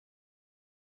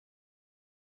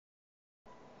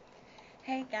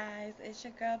Hey guys, it's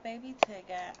your girl Baby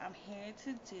Tigger. I'm here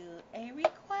to do a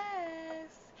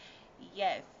request.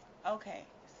 Yes, okay.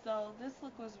 So this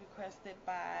look was requested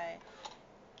by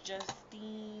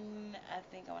Justine. I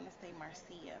think I want to say Marcia.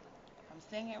 If I'm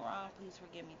saying it wrong, please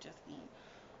forgive me, Justine.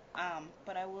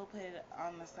 But I will put it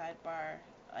on the sidebar,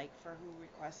 like for who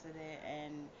requested it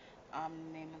and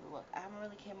the name of the look. I haven't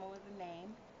really came up with a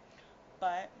name,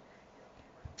 but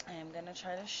I am gonna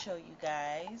try to show you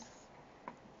guys.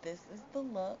 This is the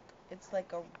look. It's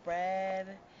like a red.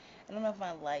 I don't know if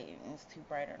my lighting is too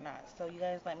bright or not. So you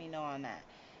guys let me know on that.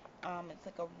 It's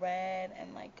like a red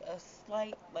and like a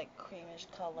slight like creamish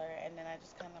color, and then I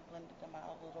just kind of blended them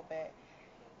out a little bit.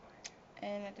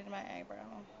 And I did my eyebrow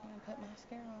and put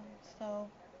mascara on. So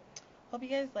hope you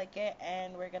guys like it,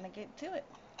 and we're gonna get to it.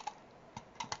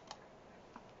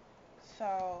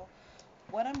 So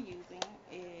what I'm using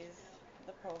is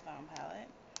the Profound palette,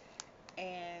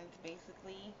 and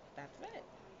basically that's it.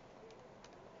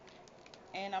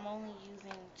 And I'm only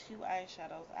using two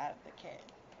eyeshadows out of the kit.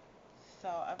 So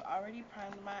I've already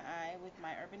primed my eye with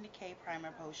my Urban Decay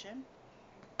Primer Potion.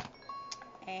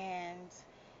 And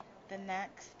the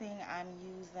next thing I'm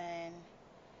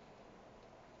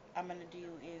going to do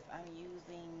is I'm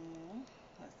using,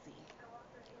 let's see,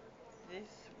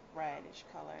 this reddish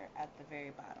color at the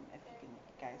very bottom, if you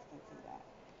guys can see that.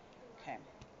 Okay.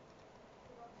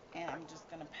 And I'm just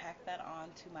going to pack that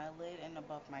onto my lid and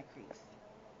above my crease.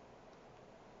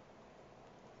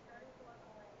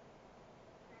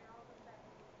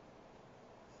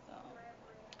 So,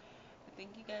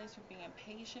 thank you guys for being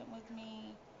patient with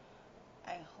me.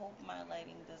 I hope my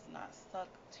lighting does not suck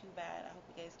too bad. I hope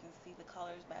you guys can see the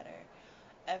colors better.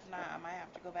 If not, I might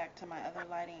have to go back to my other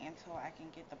lighting until I can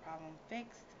get the problem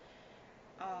fixed.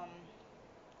 Um,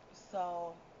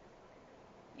 so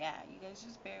yeah, you guys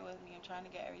just bear with me. I'm trying to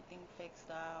get everything fixed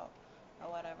out or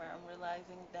whatever. I'm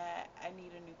realizing that I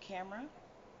need a new camera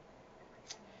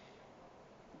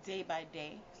day by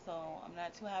day. So I'm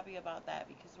not too happy about that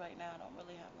because right now I don't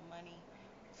really have the money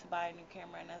to buy a new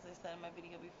camera. And as I said in my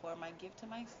video before, my gift to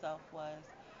myself was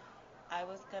I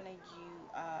was gonna use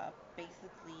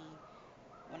basically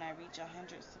when I reach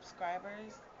 100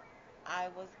 subscribers, I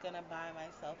was gonna buy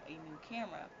myself a new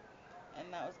camera, and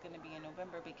that was gonna be in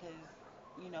November because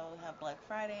have Black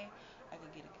Friday, I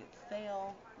could get a good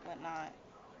sale, whatnot.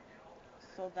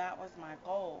 So that was my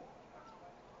goal.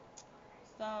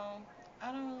 So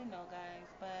I don't really know, guys,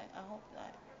 but I hope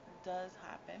that does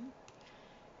happen.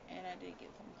 And I did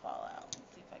get some fallout.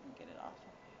 Let's see if I can get it off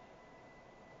just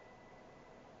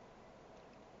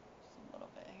a little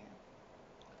bit here.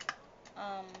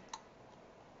 Um,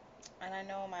 and I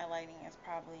know my lighting is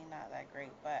probably not that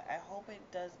great, but I hope it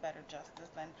does better justice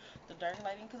than the dark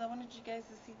lighting because I wanted you guys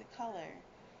to see the color.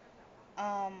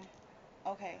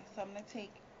 Okay, so I'm going to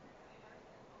take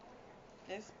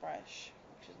this brush,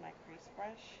 which is my crease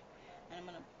brush, and I'm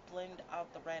going to blend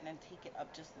out the red and take it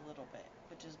up just a little bit,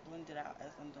 but just blend it out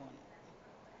as I'm doing it.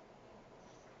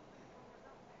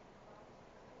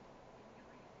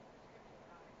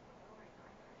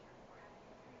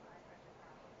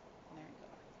 And there you go.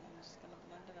 And I'm just going to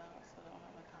blend it out so I don't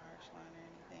have like a harsh line or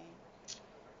anything.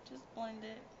 Just blend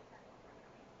it.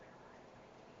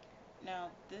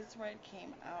 Now, this red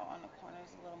came out on the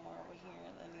corners a little more over here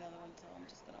than the other one, so I'm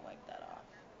just going to wipe that off.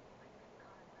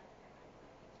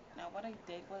 Now, what I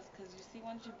did was, because you see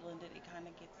once you blend it, it kind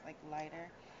of gets like lighter,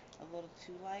 a little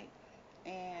too light,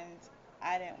 and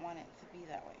I didn't want it to be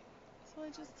that way. So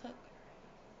I just took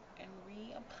and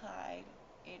reapplied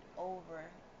it over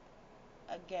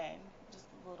again, just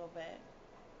a little bit,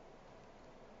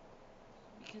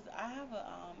 because I have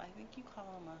I think you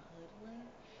call them a hood lid.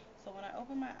 So when I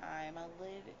open my eye, my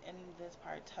lid and this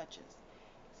part touches.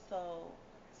 So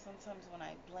sometimes when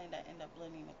I blend, I end up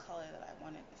blending the color that I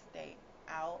wanted to stay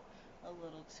out a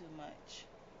little too much.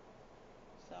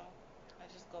 So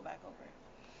I just go back over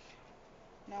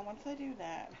it. Now once I do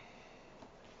that,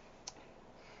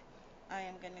 I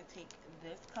am going to take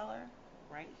this color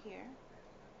right here,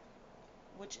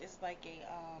 which is like a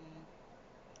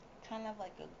kind of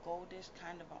like a goldish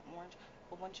kind of an orange,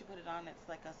 but once you put it on, it's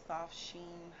like a soft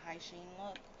sheen, high sheen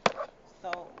look.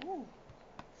 So, ooh,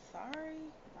 sorry,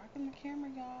 rocking the camera,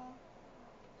 y'all.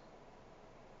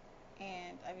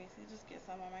 And I basically just get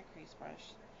some on my crease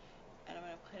brush, and I'm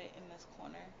gonna put it in this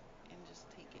corner and just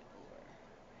take it over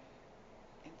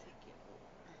and take it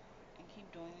over and keep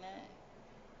doing that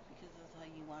because that's how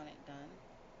you want it done.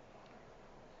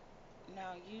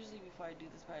 Now, usually before I do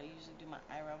this part, I usually do my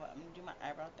eyebrow, but I'm gonna do my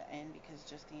eyebrow at the end because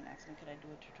Justine asked me could I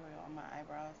do a tutorial on my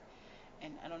eyebrows.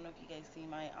 And I don't know if you guys see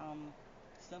my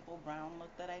simple brown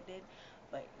look that I did.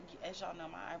 But as y'all know,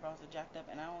 my eyebrows are jacked up,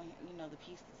 and I don't, the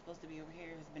piece that's supposed to be over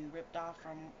here has been ripped off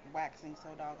from waxing so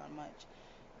doggone much.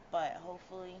 But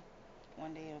hopefully,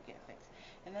 one day it'll get fixed.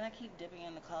 And then I keep dipping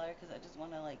in the color because I just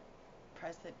want to like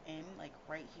press it in like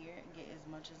right here and get as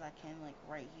much as I can like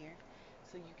right here,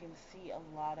 so you can see a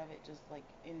lot of it just like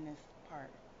in this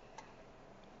part.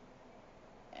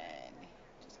 And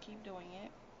just keep doing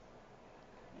it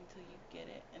until you get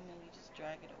it, and then you just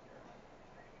drag it over,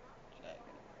 drag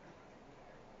it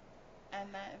over, and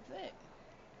that's it.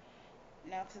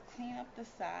 Now to clean up the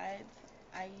sides,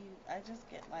 I just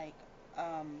get like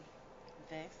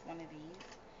this one of these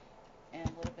and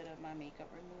a little bit of my makeup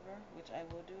remover, which I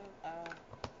will do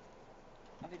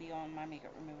a video on my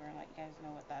makeup remover and let you guys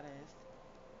know what that is.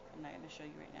 I'm not going to show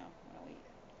you right now. I'm going to wait.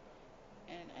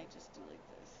 And I just do like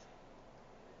this.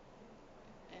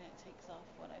 And it takes off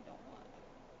what I don't want.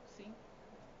 See?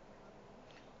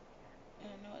 And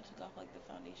I know it took off like the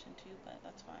foundation too, but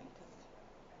that's fine because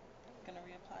it's going to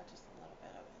reapply just a little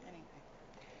bit of it anyway.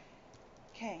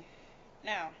 Okay.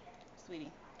 Now,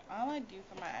 sweetie, all I do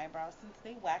for my eyebrows, since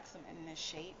they wax them in this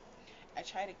shape, I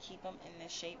try to keep them in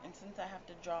this shape. And since I have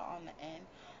to draw on the end,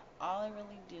 all I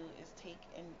really do is take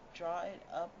and draw it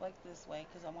up like this way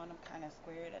because I want them kind of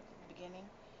squared at the beginning.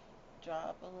 Draw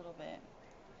up a little bit,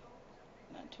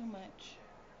 not too much,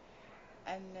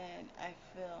 and then I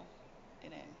fill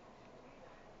it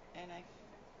in, and I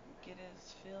get it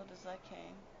as filled as I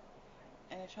can,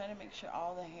 and I try to make sure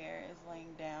all the hair is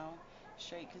laying down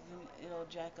straight because then it'll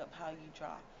jack up how you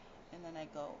draw. And then I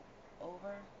go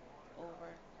over, over,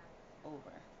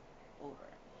 over, over,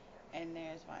 and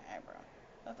there's my eyebrow.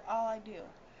 That's all I do.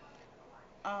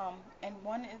 And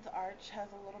one is arch, has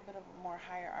a little bit of a more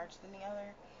higher arch than the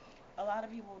other. A lot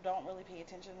of people don't really pay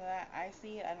attention to that. I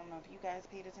see it. I don't know if you guys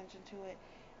paid attention to it,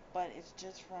 but it's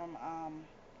just from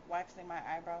waxing my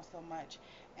eyebrows so much.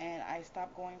 And I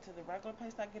stopped going to the regular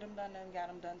place I get them done and got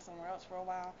them done somewhere else for a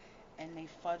while. And they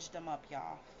fudged them up,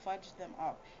 y'all. Fudged them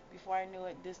up. Before I knew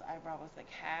it, this eyebrow was like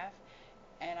half.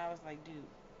 And I was like, dude,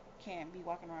 can't be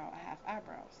walking around with half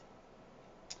eyebrows.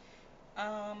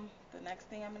 The next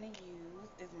thing I'm going to use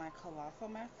is my Colossal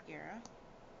Mascara.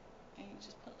 And you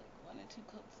just put like 1 or 2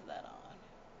 coats of that on.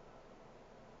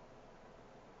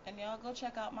 And y'all go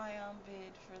check out my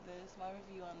vid for this, my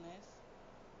review on this.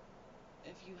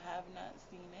 If you have not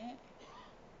seen it,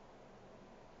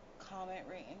 comment,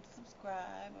 rate, and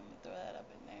subscribe. I'm going to throw that up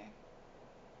in there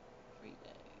for you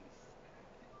guys.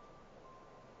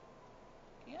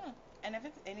 Yeah. And if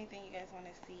it's anything you guys want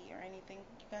to see or anything,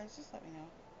 you guys just let me know.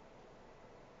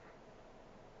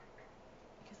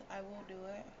 Because I will do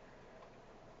it.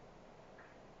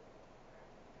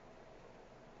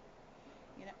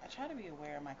 You know, I try to be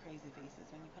aware of my crazy faces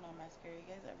when you put on mascara. You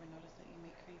guys ever notice that you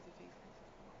make crazy faces?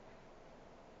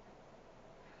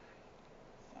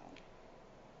 So,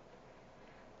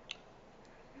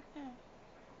 yeah.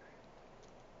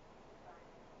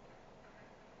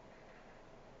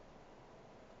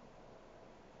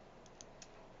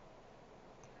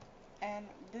 And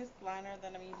this liner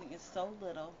that I'm using is so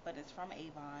little, but it's from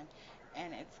Avon,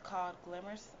 and it's called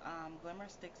Glimmer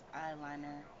Sticks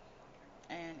Eyeliner,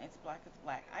 and it's black as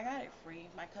black. I got it free.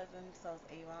 My cousin sells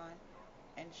Avon,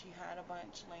 and she had a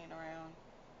bunch laying around,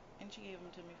 and she gave them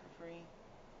to me for free.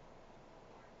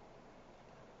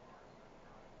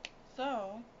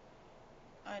 So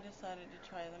I decided to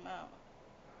try them out.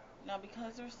 Now,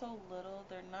 because they're so little,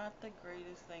 they're not the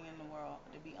greatest thing in the world,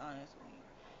 to be honest with you,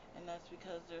 and that's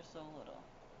because they're so little.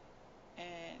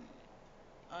 And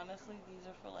honestly, these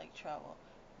are for like travel.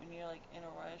 When you're like in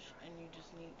a rush and you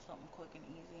just need something quick and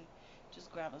easy,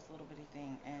 just grab this little bitty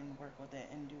thing and work with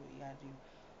it and do what you gotta do.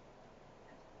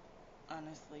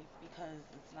 Honestly, because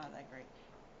it's not that great.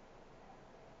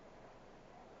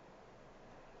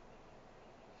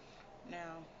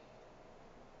 Now,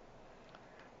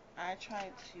 I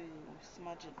tried to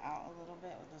smudge it out a little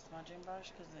bit with a smudging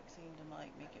brush because it seemed to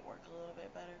like make it work a little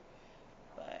bit better,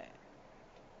 but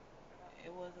it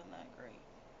wasn't that great.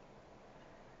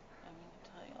 I'm gonna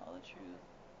tell you all the truth.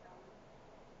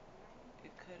 It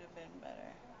could have been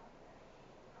better.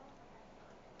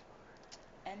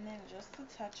 And then just to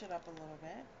touch it up a little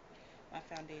bit, my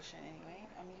foundation anyway,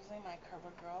 I'm using my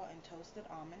CoverGirl and Toasted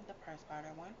Almond, the press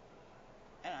powder one.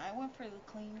 And I went for the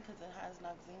clean because it has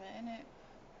Noxzema in it.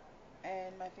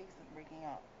 And my face is breaking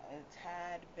out a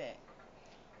tad bit.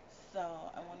 So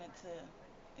I wanted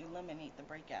to eliminate the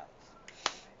breakouts.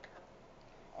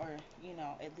 Or,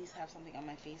 at least have something on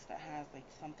my face that has like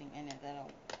something in it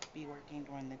that'll be working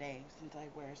during the day since I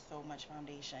wear so much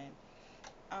foundation.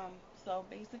 So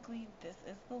basically this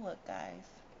is the look, guys.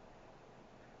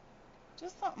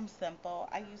 Just something simple.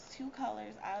 I used two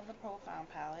colors out of the Profound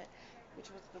palette, which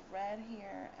was the red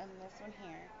here and this one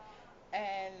here.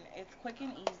 And it's quick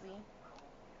and easy.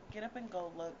 Get up and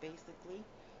go look, basically.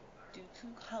 Do two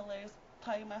colors,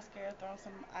 apply your mascara, throw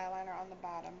some eyeliner on the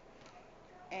bottom,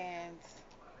 and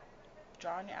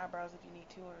draw on your eyebrows if you need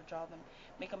to, or draw them,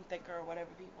 make them thicker, or whatever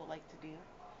people like to do.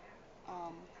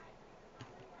 Um,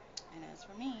 and as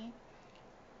for me,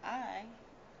 I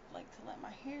like to let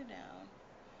my hair down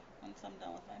once I'm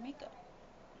done with my makeup.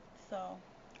 So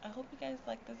I hope you guys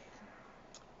like this.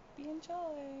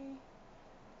 Enjoy.